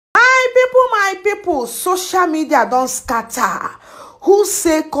my people, social media don't scatter. Who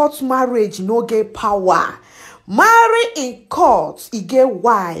say court marriage no get power? Marry in court, e get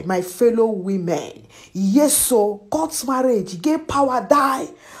why, my fellow women. Yes, so court marriage, e get power die.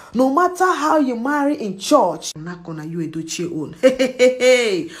 No matter how you marry in church, not gonna Yul Edochie own.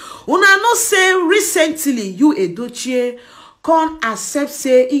 Hey. Una no say recently Yul Edochie can't accept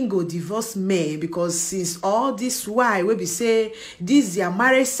say him go divorce me because since all this why we be say this their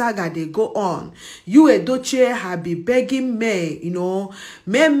marriage saga they go on, Yul Edochie have been begging me,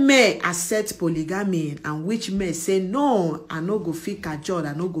 may accept polygamy, and which may say no, I no go fit cajole,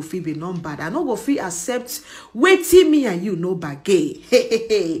 I no go fit be numbered, I no go fit accept waiting me and you no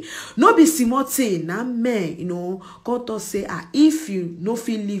bagay. No be small thing na me, God to say if you no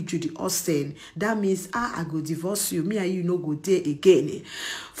fit leave Judy Austin, that means I go divorce you, me and you no go day again.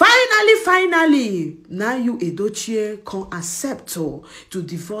 Finally, now Yul Edochie can accept to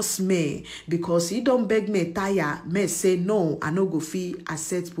divorce me because he don't beg me tire. Me say no, I no go fit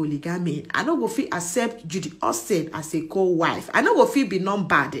accept polygamy. I no go fit accept Judy Austin as a co-wife. I no go fit be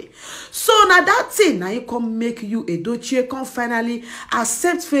numbered. So now that thing now you come make Yul Edochie can finally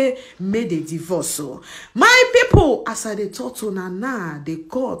accept for me the divorce. So my people, as I dey talk to now the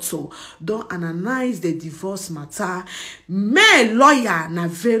court don't analyze the divorce matter. Me lawyer na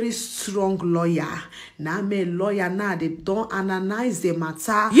very strong lawyer. Now me lawyer now they don't analyze the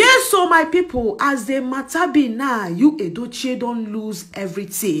matter. Yes, so my people, as the matter be now, Yul Edochie don't lose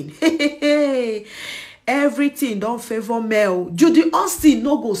everything. Everything don't favor male. Judy Austin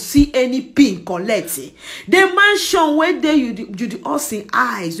no go see any pin collect. The mansion where they Judy Austin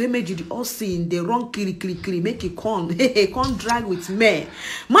eyes, we make Judy Austin the wrong kiri make it con drag with me.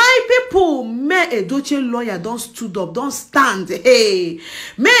 My people, me Edochie lawyer don't stood up, don't stand. Hey,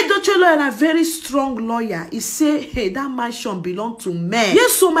 me Edochie lawyer a very strong lawyer. He say, hey, that mansion belong to me.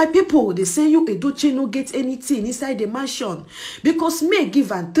 Yes, so my people, they say Yul Edochie no get anything inside the mansion because me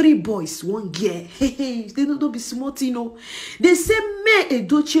give am 3 boys 1 girl. Hey. They don't be smart, They say me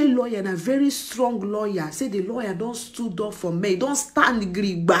Edochie lawyer and a very strong lawyer. Say the lawyer don't stood up for me. Don't stand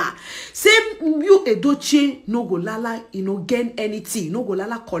griba. Say Yul Edochie no go lala, gain anything. No go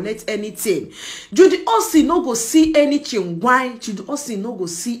lala collect anything. Judy Austin no go see anything. Why? Judy Austin no go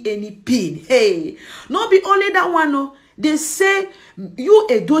see any pin. Hey, not be only that one. No. They say Yul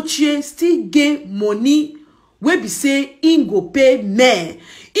Edochie still get money. We be say in go pay me.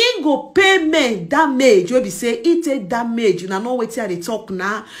 In go pay me damage. We be say it take damage. You know what they talk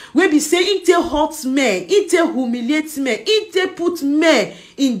now. We be say it take hurt me. It take humiliate me. It take put me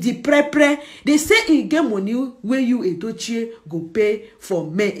in the pre. They say it get money where Yul Edochie go pay for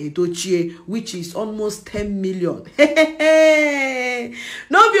me Edochie, which is almost 10 million.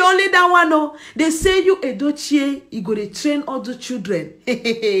 Not be only that one. No. They say Yul Edochie, he go to train all the children.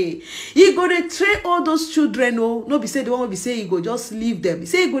 He go to train all those children. No be say the one will be say he go just leave them. He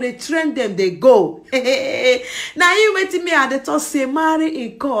say he go to train them, they go. Now you waiting me at the top say marry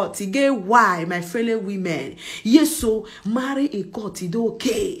in court. He get why, my fellow women. Yes, so marry in court, it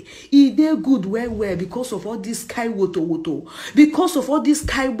okay. It dey good well because of all this sky woto. Because of all this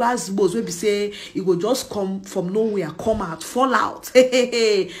sky basbos where be say it go just come from nowhere, come out, fall out.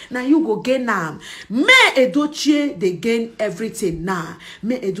 Now you go gain them. Me Edochie, they gain everything now.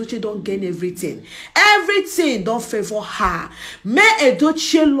 Me Edochie don't gain everything. Everything don't favor her. Me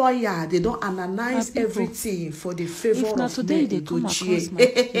Edochie lawyer, they don't analyze everything for the favor of me Edochie.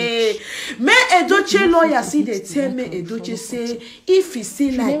 Me Edochie lawyer see they tell me Edochie say if he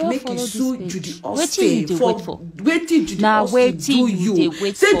say like make you sue Judy Austin for waiting Judy Austin do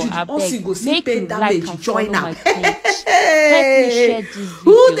you say Judy Austin go see pay damage join am.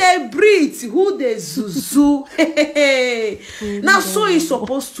 Who they breathe, who they zuzu. Now so it's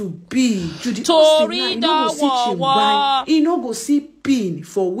supposed to be. Judy Austin now, he no go see Chimbai, he no go see pin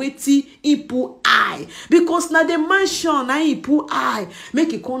for waiting he put eye because now the mansion now he put eye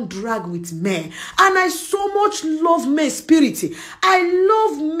make it come drag with me, and I so much love me spirit. I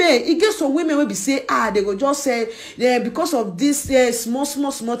love me. It gets some women will be say they go just say because of this small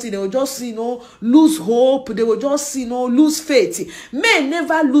thing they will just lose hope. They will just lose faith. Men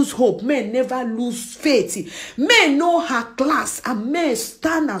never lose hope. Men never lose faith. Men know her class and men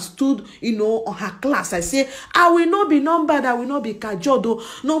stand and stood on her class. I say I will not be numbered. I will not be cajoled.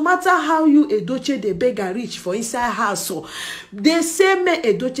 No matter how Yul Edochie Edochie dey beg and reach for inside house. So they say make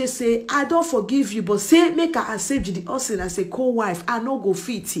Edochie say, I don't forgive you, but say make I accept Judy Austin as a co-wife. I no go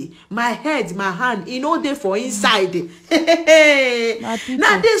fit. My head, my hand, no dey for inside.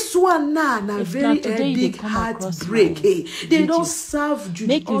 Now this one na very big heartbreak. They don't serve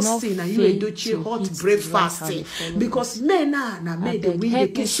Judy Austin and you Edochie hot breakfast because men na men dey win the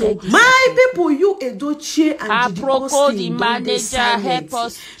case. So my people, you Edochie and Judy Austin don dey silent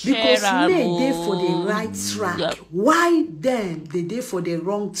because men dey for the right track. Why then they dey for the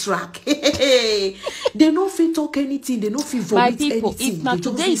wrong track? They no fit talk anything, they no fit vomit anything. They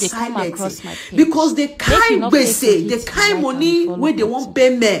just dey silent because the kind gbese, the kind money where they won't pay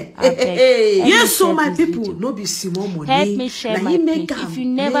me. Yes, so my people, no be small money. Help me share my page. If you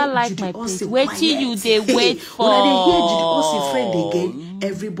never like my page, wait till you they wait for. When they hear Judy Austin friend again,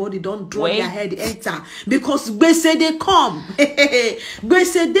 everybody don't draw their head enter because gbese they come.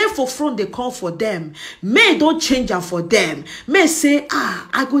 Gbese they for front, they come for them. May don't change am for them. May say,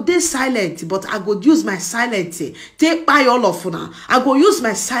 I go dey silent, but I go use my silent. Take buy all of una. I go use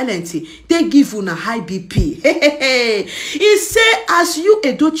my silent. They give una high BP. He say, as you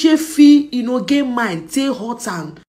Edochie feel, gain mind, take hot and